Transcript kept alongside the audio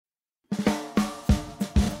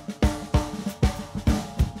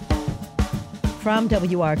From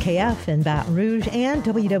WRKF in Baton Rouge and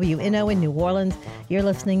WWNO in New Orleans, you're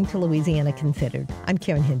listening to Louisiana Considered. I'm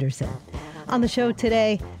Karen Henderson. On the show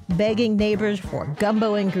today, begging neighbors for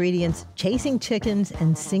gumbo ingredients, chasing chickens,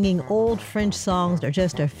 and singing old French songs are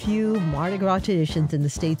just a few Mardi Gras traditions in the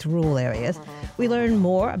state's rural areas. We learn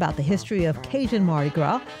more about the history of Cajun Mardi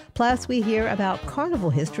Gras, plus we hear about carnival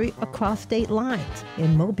history across state lines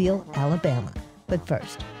in Mobile, Alabama. But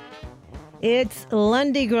first, it's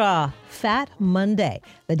Lundi Gras, Fat Monday,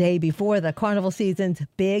 the day before the carnival season's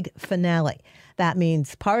big finale. That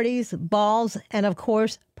means parties, balls, and of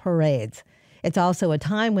course, parades. It's also a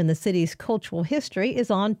time when the city's cultural history is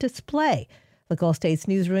on display. The Gulf States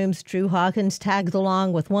Newsroom's Drew Hawkins tags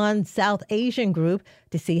along with one South Asian group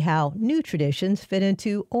to see how new traditions fit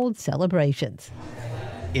into old celebrations.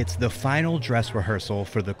 It's the final dress rehearsal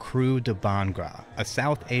for the Crew de Bon Gras, a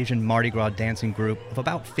South Asian Mardi Gras dancing group of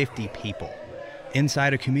about 50 people.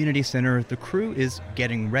 Inside a community center, the crew is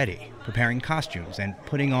getting ready, preparing costumes and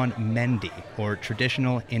putting on mehndi, or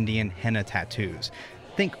traditional Indian henna tattoos.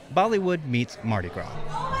 Think Bollywood meets Mardi Gras.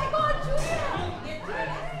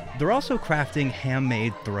 They're also crafting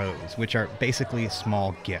handmade throws, which are basically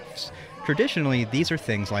small gifts. Traditionally, these are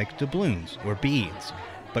things like doubloons or beads.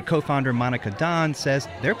 But co-founder Monica Don says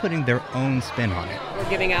they're putting their own spin on it. We're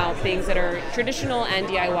giving out things that are traditional and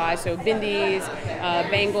DIY, so bindis,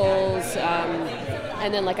 bangles,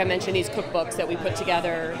 and then, like I mentioned, these cookbooks that we put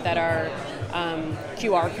together that are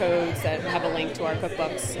QR codes that have a link to our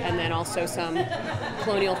cookbooks, and then also some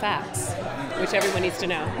colonial facts, which everyone needs to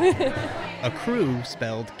know. A crew,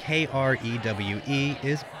 spelled K-R-E-W-E,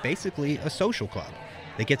 is basically a social club.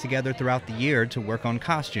 They get together throughout the year to work on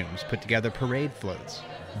costumes, put together parade floats.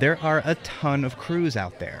 There are a ton of crews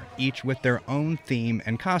out there, each with their own theme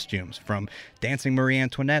and costumes, from dancing Marie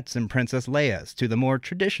Antoinettes and Princess Leia's to the more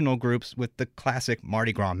traditional groups with the classic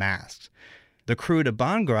Mardi Gras masks. The Crew de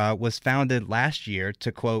Bon Gras was founded last year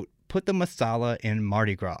to, quote, put the masala in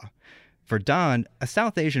Mardi Gras. For Don, a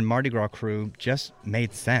South Asian Mardi Gras crew just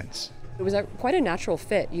made sense. It was quite a natural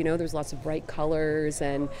fit, there's lots of bright colors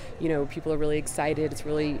and, people are really excited.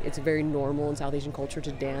 It's very normal in South Asian culture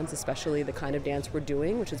to dance, especially the kind of dance we're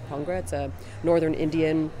doing, which is Bhangra. It's a northern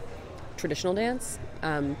Indian traditional dance,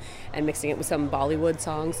 and mixing it with some Bollywood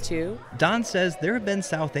songs too. Don says there have been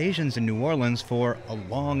South Asians in New Orleans for a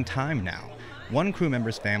long time now. One crew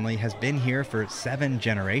member's family has been here for 7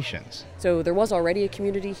 generations. So there was already a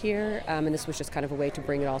community here, and this was just kind of a way to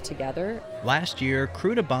bring it all together. Last year,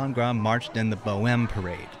 Crew de Bon Gras marched in the Bohème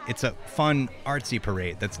Parade. It's a fun, artsy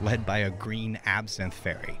parade that's led by a green absinthe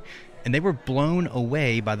fairy. And they were blown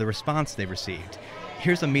away by the response they received.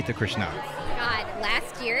 Here's Amita Krishna. God,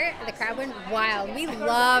 last year, the crowd went wild. We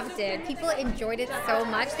loved it. People enjoyed it so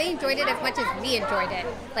much. They enjoyed it as much as we enjoyed it.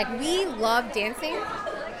 Like, we loved dancing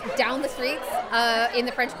down the streets in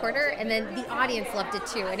the French Quarter, and then the audience loved it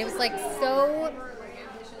too. And it was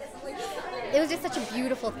it was just such a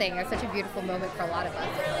beautiful thing. It was such a beautiful moment for a lot of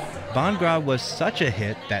us. Bon Gras was such a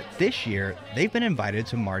hit that this year they've been invited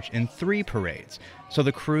to march in 3 parades. So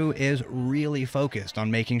the crew is really focused on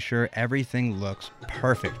making sure everything looks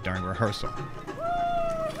perfect during rehearsal.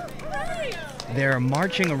 They're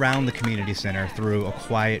marching around the community center through a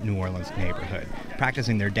quiet New Orleans neighborhood,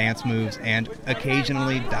 practicing their dance moves and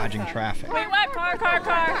occasionally dodging traffic. Wait, what?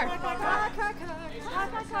 Car.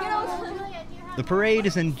 The parade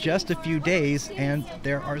is in just a few days, and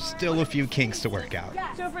there are still a few kinks to work out.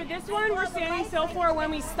 So for this one, we're standing still for when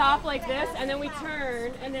we stop like this, and then we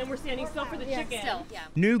turn, and then we're standing still for the chicken.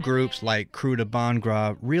 New groups like Crew de Bon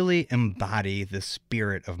Gras really embody the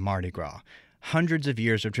spirit of Mardi Gras. Hundreds of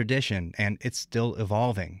years of tradition, and it's still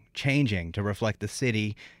evolving, changing to reflect the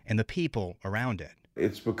city and the people around it.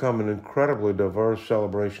 It's become an incredibly diverse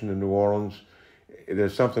celebration in New Orleans.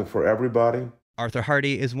 There's something for everybody. Arthur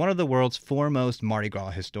Hardy is one of the world's foremost Mardi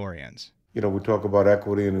Gras historians. We talk about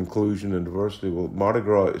equity and inclusion and diversity. Well, Mardi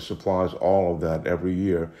Gras supplies all of that every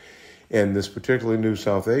year. And this particularly new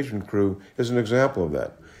South Asian crew is an example of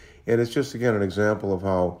that. And it's just, again, an example of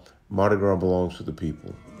how Mardi Gras belongs to the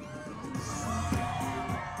people.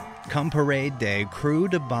 Come parade day, Crew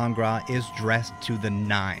de Bon Gras is dressed to the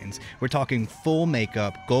nines. We're talking full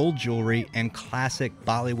makeup, gold jewelry, and classic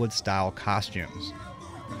Bollywood-style costumes.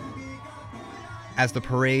 As the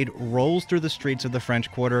parade rolls through the streets of the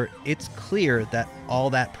French Quarter, it's clear that all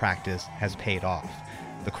that practice has paid off.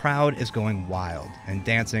 The crowd is going wild and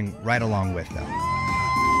dancing right along with them.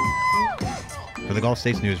 For the Gulf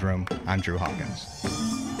States Newsroom, I'm Drew Hawkins.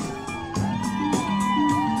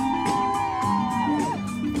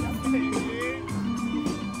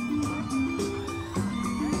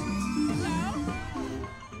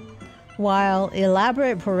 While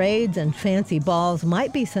elaborate parades and fancy balls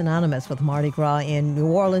might be synonymous with Mardi Gras in New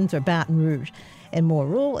Orleans or Baton Rouge, in more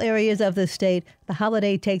rural areas of the state, the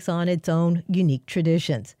holiday takes on its own unique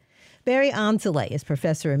traditions. Barry Anzaleh is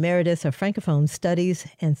Professor Emeritus of Francophone Studies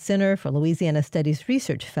and Center for Louisiana Studies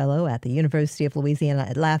Research Fellow at the University of Louisiana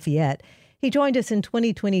at Lafayette. He joined us in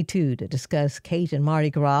 2022 to discuss Cajun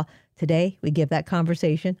Mardi Gras. Today, we give that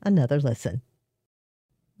conversation another listen.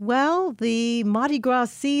 Well, the Mardi Gras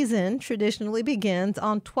season traditionally begins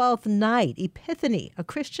on 12th night, Epiphany, a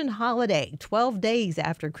Christian holiday, 12 days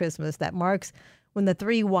after Christmas that marks when the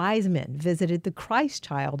three wise men visited the Christ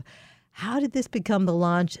child. How did this become the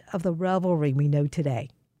launch of the revelry we know today?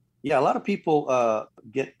 Yeah, a lot of people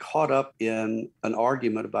get caught up in an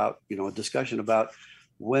argument about, a discussion about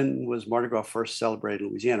when was Mardi Gras first celebrated in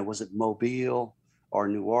Louisiana? Was it Mobile or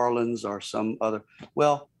New Orleans or some other?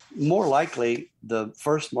 Well, more likely, the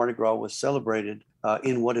first Mardi Gras was celebrated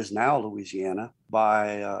in what is now Louisiana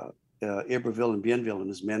by Iberville and Bienville and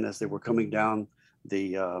his men as they were coming down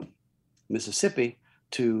the Mississippi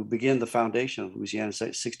to begin the foundation of Louisiana in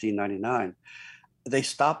 1699.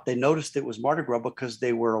 They noticed it was Mardi Gras because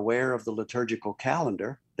they were aware of the liturgical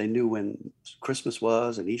calendar. They knew when Christmas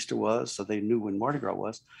was and Easter was, so they knew when Mardi Gras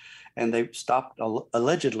was. And they stopped,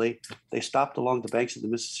 allegedly, they stopped along the banks of the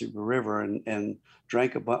Mississippi River and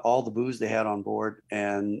drank all the booze they had on board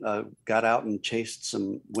and got out and chased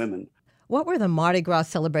some women. What were the Mardi Gras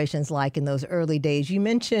celebrations like in those early days? You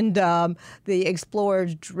mentioned the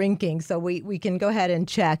explorers drinking, so we can go ahead and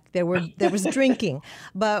check. There was drinking,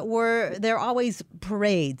 but were there always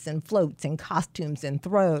parades and floats and costumes and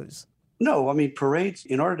throws? No, I mean, parades,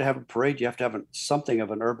 in order to have a parade, you have to have something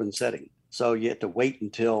of an urban setting. So you had to wait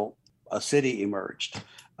until a city emerged,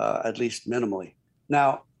 at least minimally.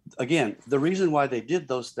 Now, again, the reason why they did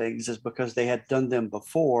those things is because they had done them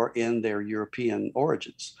before in their European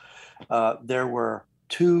origins. There were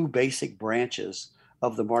two basic branches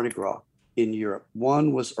of the Mardi Gras in Europe.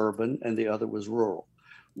 One was urban and the other was rural.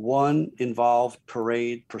 One involved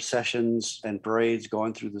processions and parades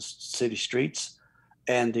going through the city streets.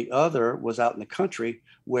 And the other was out in the country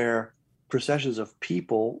where processions of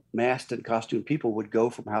people, masked and costumed people, would go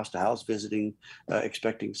from house to house visiting,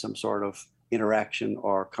 expecting some sort of interaction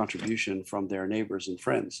or contribution from their neighbors and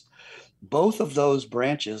friends. Both of those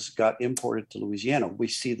branches got imported to Louisiana. We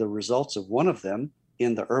see the results of one of them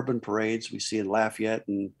in the urban parades we see in Lafayette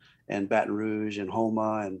and Baton Rouge and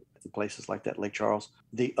Houma and places like that, Lake Charles.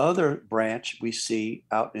 The other branch we see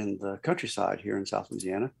out in the countryside here in South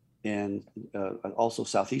Louisiana and also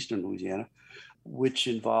southeastern Louisiana, which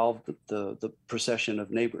involved the procession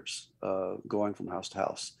of neighbors going from house to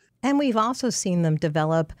house. And we've also seen them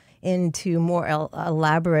develop into more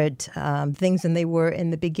elaborate things than they were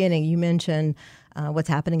in the beginning. You mentioned what's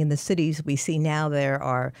happening in the cities. We see now there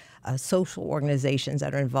are social organizations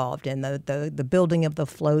that are involved in the building of the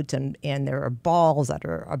floats, and there are balls that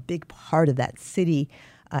are a big part of that city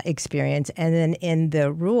experience. And then in the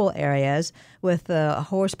rural areas with the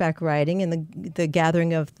horseback riding and the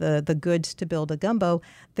gathering of the goods to build a gumbo,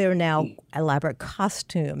 there are now elaborate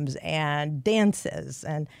costumes and dances.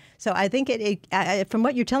 And so I think from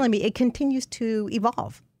what you're telling me, it continues to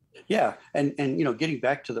evolve. Yeah. And getting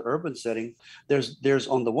back to the urban setting, there's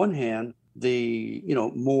on the one hand, the,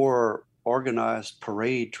 more organized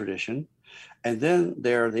parade tradition. And then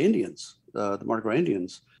there are the Indians, the Mardi Gras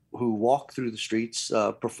Indians, who walk through the streets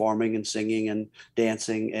performing and singing and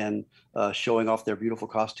dancing and showing off their beautiful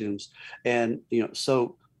costumes. And,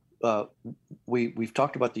 so we've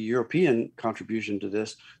talked about the European contribution to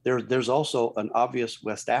this. There's also an obvious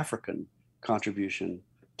West African contribution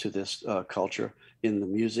to this culture in the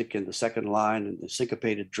music and the second line and the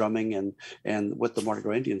syncopated drumming and what the Mardi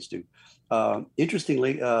Gras Indians do.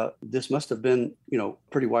 Interestingly, this must have been,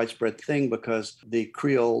 pretty widespread thing because the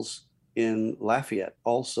Creoles in Lafayette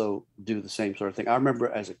also do the same sort of thing. I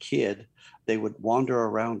remember as a kid, they would wander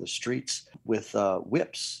around the streets with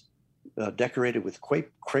whips decorated with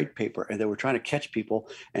crepe paper, and they were trying to catch people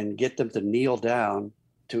and get them to kneel down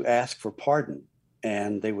to ask for pardon,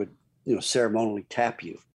 and they would ceremonially tap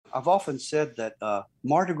you. I've often said that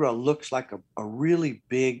Mardi Gras looks like a really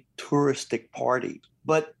big touristic party,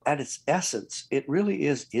 but at its essence, it really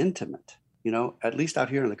is intimate. At least out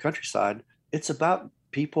here in the countryside, it's about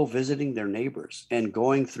people visiting their neighbors and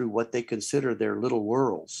going through what they consider their little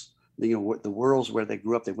worlds. The worlds where they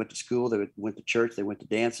grew up. They went to school, they went to church, they went to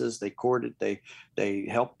dances, they courted, they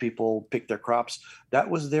helped people pick their crops. That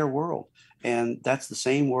was their world. And that's the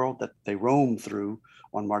same world that they roam through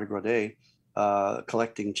on Mardi Gras Day,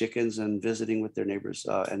 collecting chickens and visiting with their neighbors.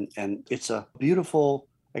 And it's a beautiful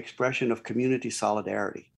expression of community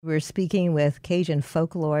solidarity. We're speaking with Cajun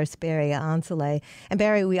folklorist Barry Anselé. And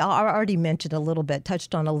Barry, we already mentioned a little bit,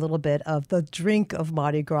 touched on a little bit of the drink of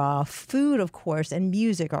Mardi Gras. Food, of course, and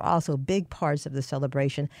music are also big parts of the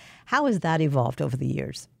celebration. How has that evolved over the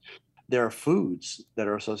years? There are foods that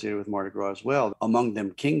are associated with Mardi Gras as well, among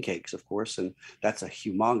them king cakes, of course, and that's a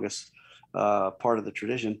humongous part of the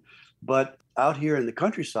tradition. But out here in the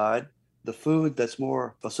countryside, the food that's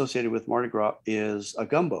more associated with Mardi Gras is a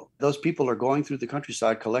gumbo. Those people are going through the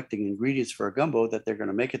countryside collecting ingredients for a gumbo that they're going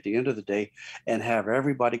to make at the end of the day and have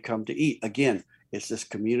everybody come to eat. Again, it's this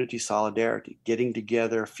community solidarity, getting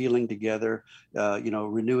together, feeling together,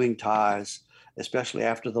 renewing ties, especially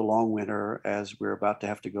after the long winter as we're about to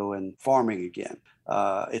have to go in farming again.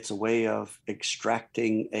 It's a way of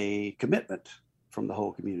extracting a commitment from the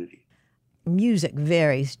whole community. Music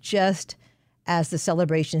varies just as the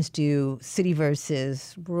celebrations do, city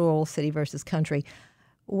versus rural, city versus country.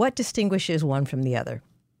 What distinguishes one from the other?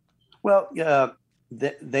 Well,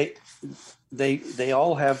 they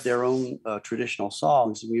all have their own traditional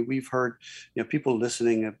songs. I mean, we've heard, people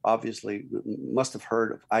listening obviously must have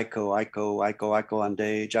heard of Aiko, Aiko, Aiko, Aiko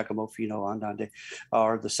Ande, Giacomo Fino Andande,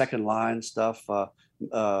 or the second line stuff, the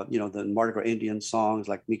Mardi Gras Indian songs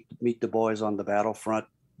like Meet the Boys on the Battlefront.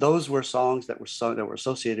 Those were songs that were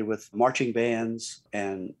associated with marching bands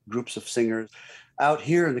and groups of singers. Out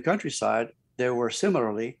here in the countryside, there were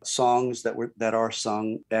similarly songs that are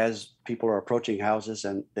sung as people are approaching houses,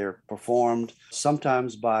 and they're performed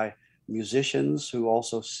sometimes by musicians who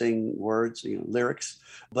also sing words, lyrics,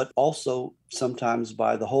 but also sometimes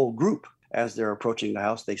by the whole group. As they're approaching the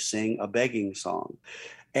house, they sing a begging song.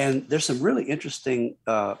 And there's some really interesting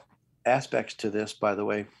aspects to this, by the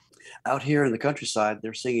way. Out here in the countryside,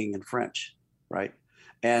 they're singing in French, right?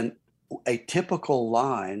 And a typical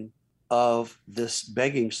line of this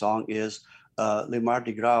begging song is Le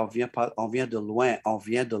Mardi Gras, on vient de loin, on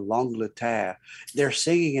vient de l'Angleterre. They're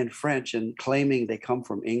singing in French and claiming they come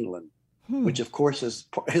from England, which of course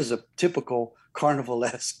is a typical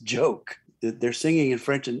carnivalesque joke. They're singing in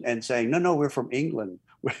French and saying, no, we're from England.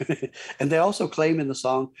 And they also claim in the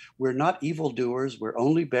song, we're not evildoers, we're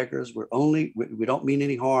only beggars, we don't mean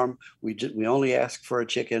any harm, we only ask for a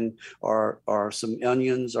chicken or some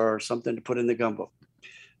onions or something to put in the gumbo.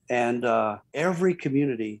 And every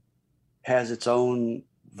community has its own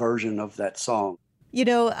version of that song.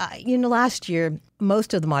 Last year,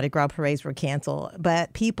 most of the Mardi Gras parades were canceled,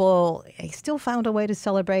 but people still found a way to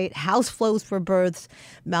celebrate. House floats for births.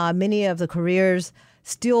 Many of the careers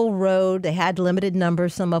still rode. They had limited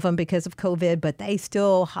numbers, some of them because of COVID, but they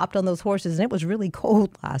still hopped on those horses, and it was really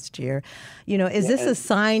cold last year. Is this a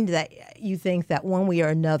sign that you think that one way or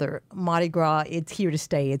another, Mardi Gras, it's here to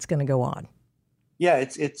stay, it's going to go on? Yeah,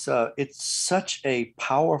 it's such a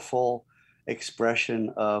powerful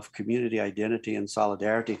expression of community identity and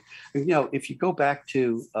solidarity. If you go back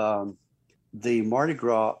to the Mardi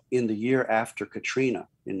Gras in the year after Katrina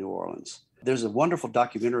in New Orleans, there's a wonderful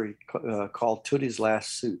documentary called Tootie's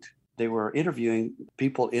Last Suit. They were interviewing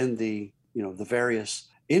people in the various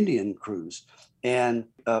Indian crews, and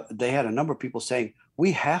they had a number of people saying,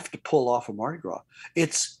 we have to pull off a Mardi Gras.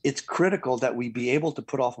 It's critical that we be able to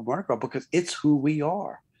put off a Mardi Gras because it's who we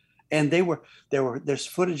are. And there's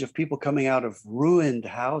footage of people coming out of ruined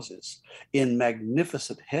houses in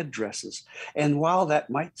magnificent headdresses. And while that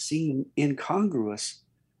might seem incongruous,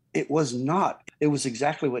 it was not. It was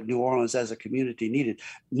exactly what New Orleans as a community needed.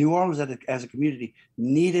 New Orleans as a community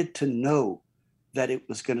needed to know that it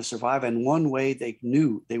was going to survive. And one way they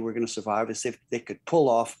knew they were going to survive is if they could pull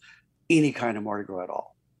off any kind of Mardi Gras at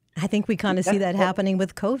all. I think we kind of see that happening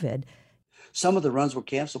with COVID. Some of the runs were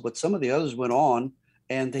canceled, but some of the others went on,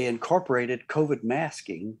 and they incorporated COVID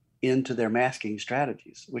masking into their masking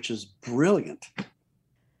strategies, which is brilliant.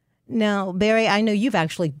 Now, Barry, I know you've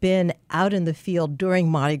actually been out in the field during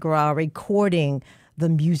Mardi Gras recording the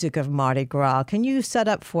music of Mardi Gras. Can you set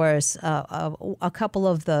up for us a couple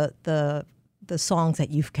of the songs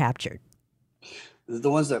that you've captured? The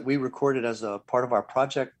ones that we recorded as a part of our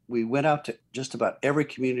project, we went out to just about every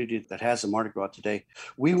community that has a Mardi Gras today.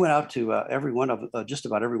 We went out to just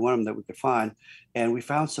about every one of them that we could find, and we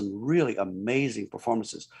found some really amazing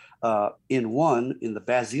performances. In the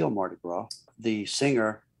Basile Mardi Gras, the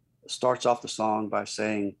singer starts off the song by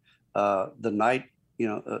saying, the night,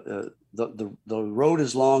 the road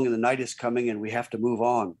is long and the night is coming and we have to move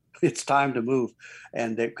on. It's time to move.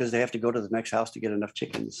 And because they have to go to the next house to get enough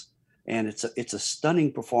chickens. And it's a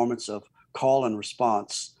stunning performance of call and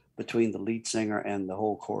response between the lead singer and the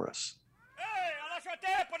whole chorus.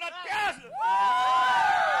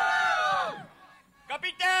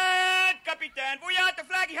 Capitaine, capitaine, voyate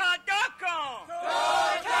flaggy hot gacon.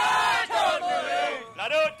 La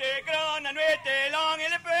route est grande, la nuit est longue et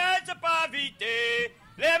les peut se pas vite.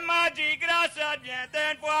 Les Lundi Gras viennent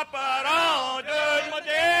une fois par an de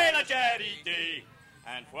demander la charité.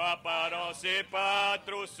 Une fois par an, c'est pas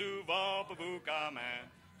trop souvent pour vous quand même.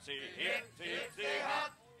 C'est hip, c'est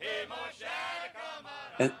hot, et mon cher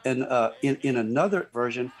camarade. And in another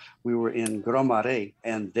version, we were in Gros Marais,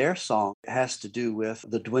 and their song has to do with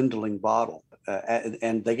the dwindling bottle.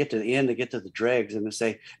 And they get to the end, they get to the dregs, and they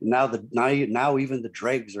say, now even the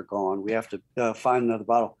dregs are gone. We have to find another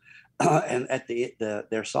bottle. And at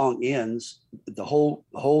their song ends, the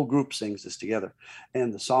whole group sings this together,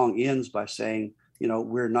 and the song ends by saying,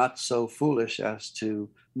 we're not so foolish as to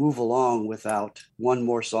move along without one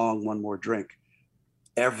more song, one more drink.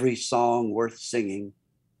 Every song worth singing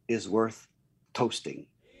is worth toasting.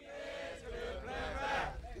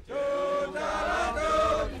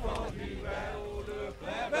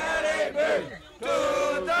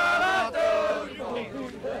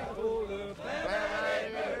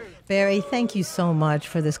 Barry, thank you so much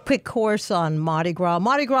for this quick course on Mardi Gras.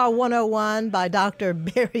 Mardi Gras 101 by Dr.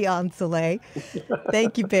 Barry Ancelet.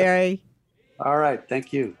 Thank you, Barry. All right,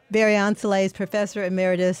 thank you. Barry Ancelet is Professor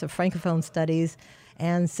Emeritus of Francophone Studies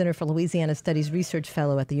and Center for Louisiana Studies Research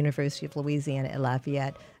Fellow at the University of Louisiana at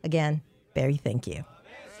Lafayette. Again, Barry, thank you.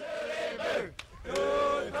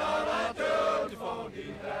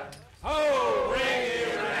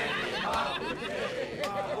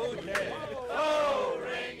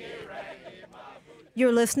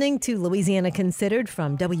 You're listening to Louisiana Considered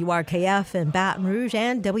from WRKF in Baton Rouge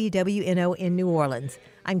and WWNO in New Orleans.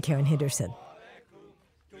 I'm Karen Henderson.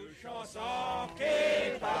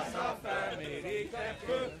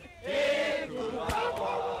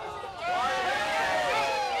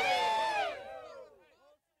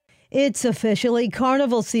 It's officially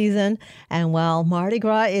carnival season, and while Mardi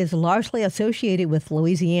Gras is largely associated with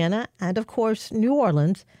Louisiana and, of course, New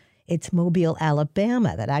Orleans, it's Mobile,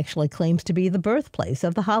 Alabama that actually claims to be the birthplace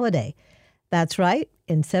of the holiday. That's right.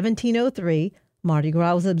 In 1703, Mardi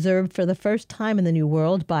Gras was observed for the first time in the New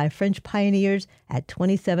World by French pioneers at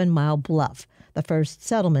 27 Mile Bluff, the first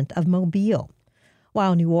settlement of Mobile.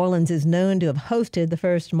 While New Orleans is known to have hosted the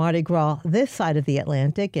first Mardi Gras this side of the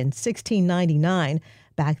Atlantic in 1699,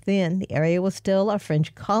 back then the area was still a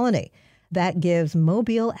French colony. That gives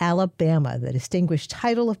Mobile, Alabama, the distinguished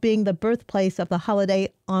title of being the birthplace of the holiday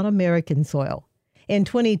on American soil. In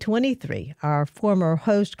 2023, our former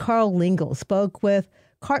host Carl Lingle spoke with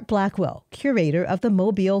Cart Blackwell, curator of the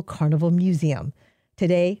Mobile Carnival Museum.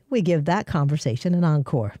 Today, we give that conversation an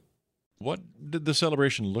encore. What did the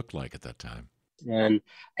celebration look like at that time? In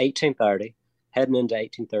 1830, heading into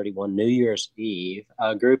 1831, New Year's Eve,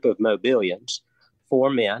 a group of Mobilians,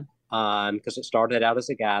 4 men, because it started out as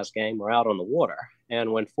a guys' game, were out on the water.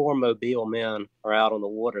 And when 4 Mobile men are out on the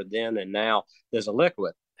water then and now, there's a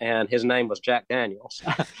liquid, and his name was Jack Daniels.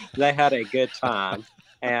 They had a good time.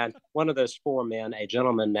 And one of those 4 men, a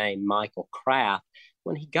gentleman named Michael Kraft,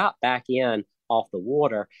 when he got back in off the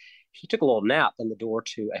water, he took a little nap in the door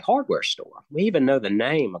to a hardware store. We even know the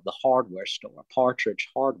name of the hardware store, Partridge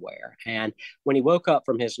Hardware. And when he woke up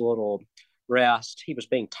from his little rest, he was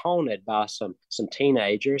being taunted by some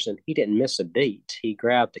teenagers, and he didn't miss a beat. He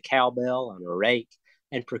grabbed a cowbell and a rake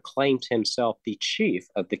and proclaimed himself the chief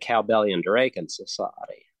of the Cowbellian Draken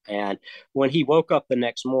Society. And when he woke up the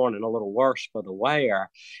next morning, a little worse for the wear,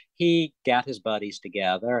 he got his buddies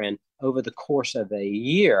together, and over the course of a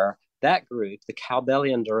year, that group, the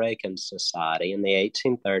Cowbellian Draken Society in the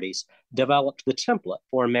 1830s, developed the template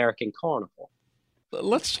for American Carnival.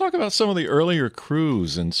 Let's talk about some of the earlier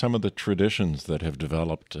crews and some of the traditions that have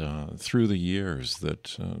developed through the years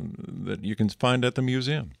that you can find at the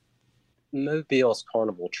museum. Mobile's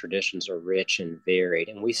carnival traditions are rich and varied,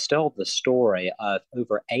 and we tell the story of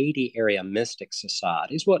over 80 area mystic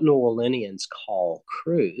societies, what New Orleanians call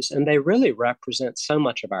crews, and they really represent so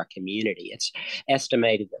much of our community. It's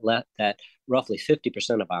estimated that roughly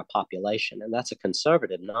 50% of our population, and that's a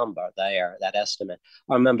conservative number there, that estimate,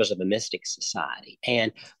 are members of a mystic society.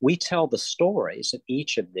 And we tell the stories of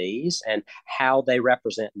each of these and how they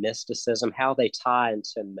represent mysticism, how they tie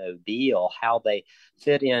into Mobile, how they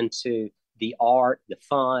fit into the art, the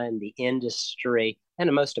fun, the industry,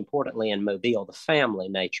 and most importantly in Mobile, the family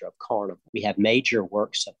nature of carnival. We have major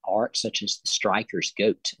works of art such as the Strikers'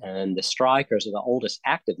 Goat, and the Strikers are the oldest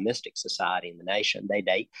active mystic society in the nation. They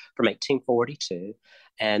date from 1842,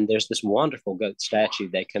 and there's this wonderful goat statue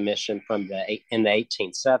they commissioned in the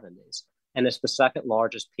 1870s, and it's the second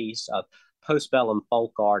largest piece of postbellum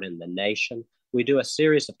folk art in the nation. We do a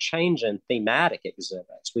series of change in thematic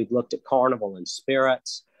exhibits. We've looked at carnival and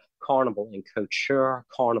spirits, carnival and couture,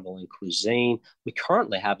 carnival and cuisine. We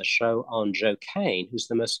currently have a show on Joe Kane, who's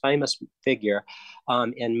the most famous figure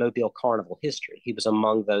in Mobile carnival history. He was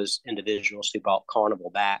among those individuals who brought carnival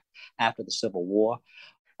back after the Civil War.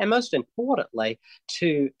 And most importantly,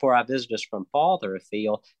 for our visitors from farther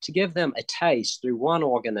afield, to give them a taste through one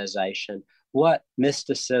organization what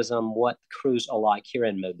mysticism, what crews are like here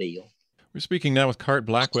in Mobile. We're speaking now with Cart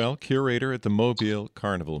Blackwell, curator at the Mobile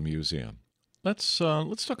Carnival Museum. Let's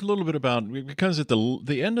talk a little bit about, because at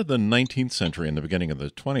the end of the 19th century and the beginning of the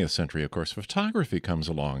 20th century, of course, photography comes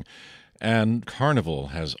along. And carnival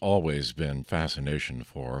has always been fascination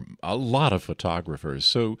for a lot of photographers.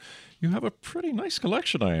 So you have a pretty nice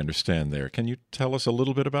collection, I understand, there. Can you tell us a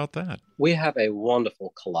little bit about that? We have a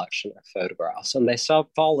wonderful collection of photographs, and they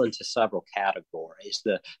fall into several categories.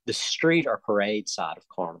 The street or parade side of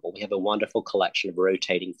carnival, we have a wonderful collection of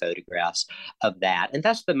rotating photographs of that, and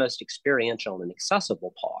that's the most experiential and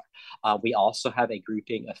accessible part. We also have a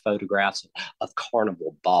grouping of photographs of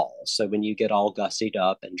carnival balls. So when you get all gussied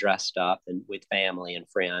up and dressed up and with family and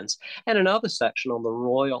friends, and another section on the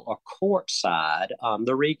royal or court side,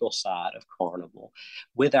 the regal side of carnival.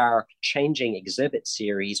 With our changing exhibit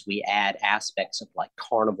series, we add aspects of like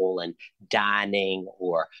carnival and dining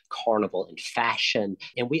or carnival and fashion.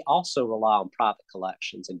 And we also rely on private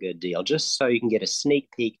collections a good deal, just so you can get a sneak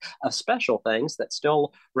peek of special things that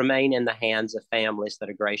still remain in the hands of families that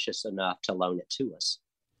are gracious enough to loan it to us.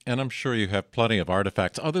 And I'm sure you have plenty of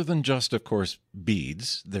artifacts, other than just, of course,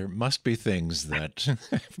 beads. There must be things that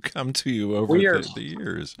have come to you over the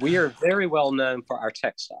years. We are very well known for our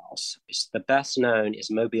textiles. The best known is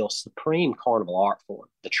Mobile's supreme carnival art form,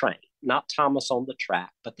 the train. Not Thomas on the track,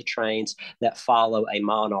 but the trains that follow a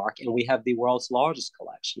monarch. And we have the world's largest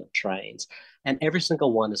collection of trains. And every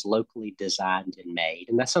single one is locally designed and made.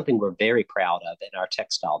 And that's something we're very proud of in our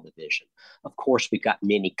textile division. Of course, we've got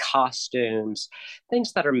many costumes,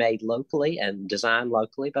 things that are made locally and designed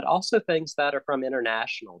locally, but also things that are from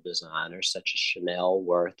international designers such as Chanel,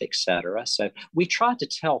 Worth, etc. So we try to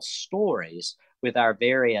tell stories with our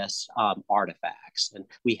various artifacts. And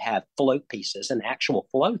we have float pieces, an actual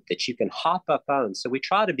float that you can hop up on. So we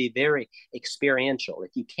try to be very experiential. If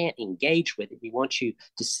you can't engage with it, we want you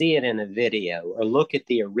to see it in a video or look at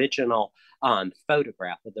the original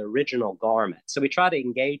photograph of the original garment. So we try to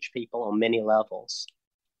engage people on many levels.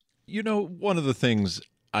 You know, one of the things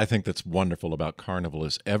I think that's wonderful about Carnival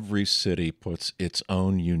is every city puts its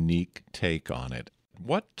own unique take on it.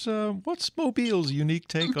 What's Mobile's unique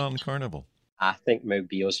take on Carnival? I think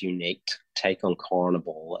Mobile's unique take on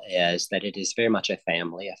Carnival is that it is very much a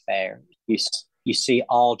family affair. You see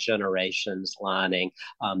all generations lining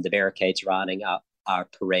the barricades, riding up our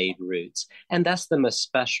parade routes. And that's the most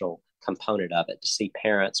special component of it, to see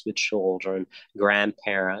parents with children,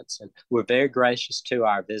 grandparents. And we're very gracious to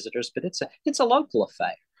our visitors, but it's a local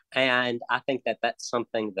affair. And I think that that's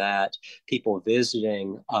something that people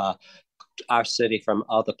visiting our city from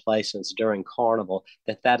other places during Carnival,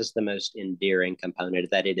 that is the most endearing component,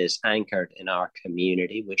 that it is anchored in our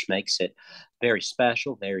community, which makes it very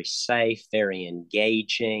special, very safe, very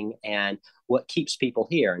engaging, and what keeps people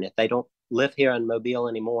here. And if they don't live here in Mobile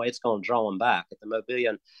anymore, it's going to draw them back. If the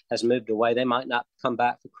Mobilean has moved away, they might not come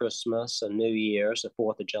back for Christmas or New Year's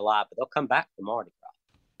or 4th of July, but they'll come back for Mardi Gras.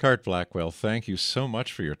 Cart Blackwell, thank you so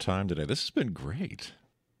much for your time today. This has been great.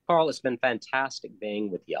 Carl, it's been fantastic being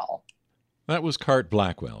with y'all. That was Cart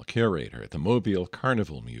Blackwell, curator at the Mobile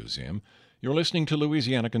Carnival Museum. You're listening to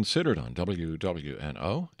Louisiana Considered on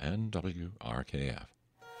WWNO and WRKF.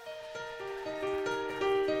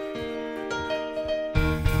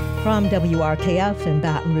 From WRKF in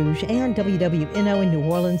Baton Rouge and WWNO in New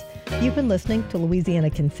Orleans, you've been listening to Louisiana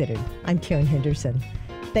Considered. I'm Karen Henderson.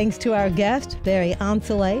 Thanks to our guest, Barry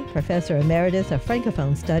Ancelet, Professor Emeritus of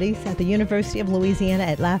Francophone Studies at the University of Louisiana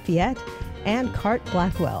at Lafayette, and Cart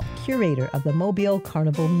Blackwell, curator of the Mobile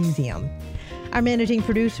Carnival Museum. Our managing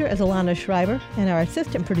producer is Alana Schreiber, and our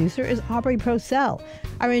assistant producer is Aubrey Procell.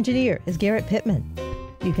 Our engineer is Garrett Pittman.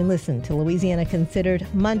 You can listen to Louisiana Considered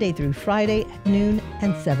Monday through Friday at noon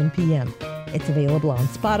and 7 p.m. It's available on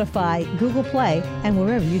Spotify, Google Play, and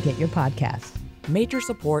wherever you get your podcasts. Major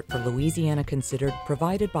support for Louisiana Considered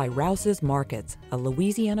provided by Rouse's Markets, a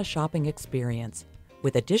Louisiana shopping experience,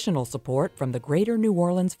 with additional support from the Greater New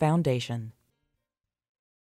Orleans Foundation.